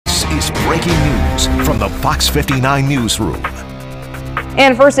is breaking news from the Fox 59 newsroom.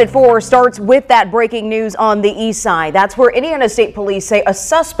 And first at 4 starts with that breaking news on the east side. That's where Indiana State Police say a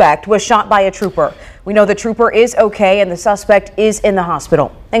suspect was shot by a trooper. We know the trooper is okay and the suspect is in the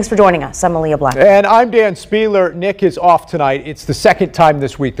hospital. Thanks for joining us. I'm Aaliyah Black. And I'm Dan Spieler. Nick is off tonight. It's the second time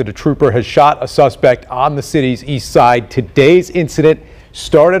this week that a trooper has shot a suspect on the city's east side. Today's incident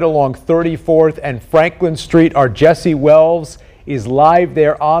started along 34th and Franklin Street. Our Jesse Wells is live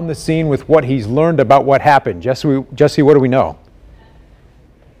there on the scene with what he's learned about what happened. Jesse, what do we know?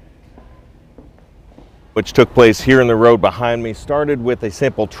 Which took place here in the road behind me, started with a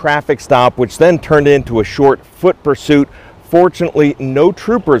simple traffic stop, which then turned into a short foot pursuit. Fortunately, no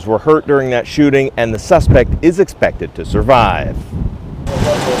troopers were hurt during that shooting, and the suspect is expected to survive.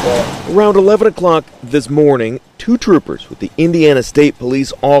 Around 11 o'clock this morning, two troopers with the Indiana State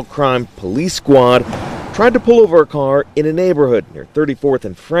Police All-Crime Police Squad tried to pull over a car in a neighborhood near 34th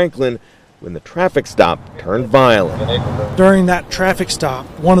and Franklin when the traffic stop turned violent. During that traffic stop,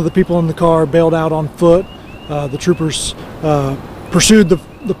 one of the people in the car bailed out on foot. The troopers pursued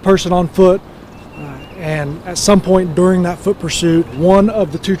the person on foot, and at some point during that foot pursuit, one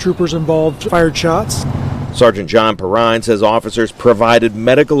of the two troopers involved fired shots. Sergeant John Perrine says officers provided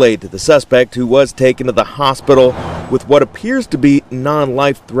medical aid to the suspect, who was taken to the hospital with what appears to be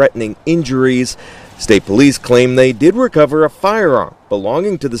non-life-threatening injuries. State police claim they did recover a firearm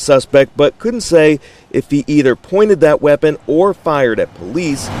belonging to the suspect, but couldn't say if he either pointed that weapon or fired at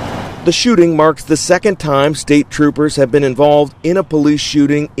police. The shooting marks the second time state troopers have been involved in a police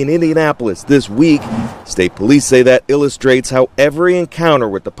shooting in Indianapolis this week. State police say that illustrates how every encounter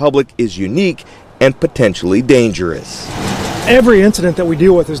with the public is unique and potentially dangerous. Every incident that we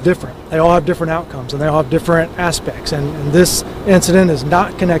deal with is different. They all have different outcomes and they all have different aspects. And this incident is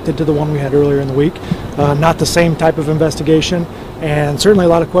not connected to the one we had earlier in the week. Not the same type of investigation, and certainly a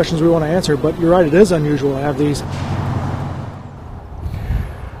lot of questions we want to answer. But you're right, it is unusual to have these.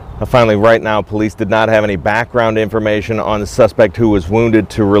 Finally, right now, police did not have any background information on the suspect who was wounded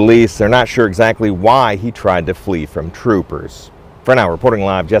to release. They're not sure exactly why he tried to flee from troopers. For now, reporting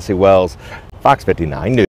live, Jesse Wells, Fox 59 News.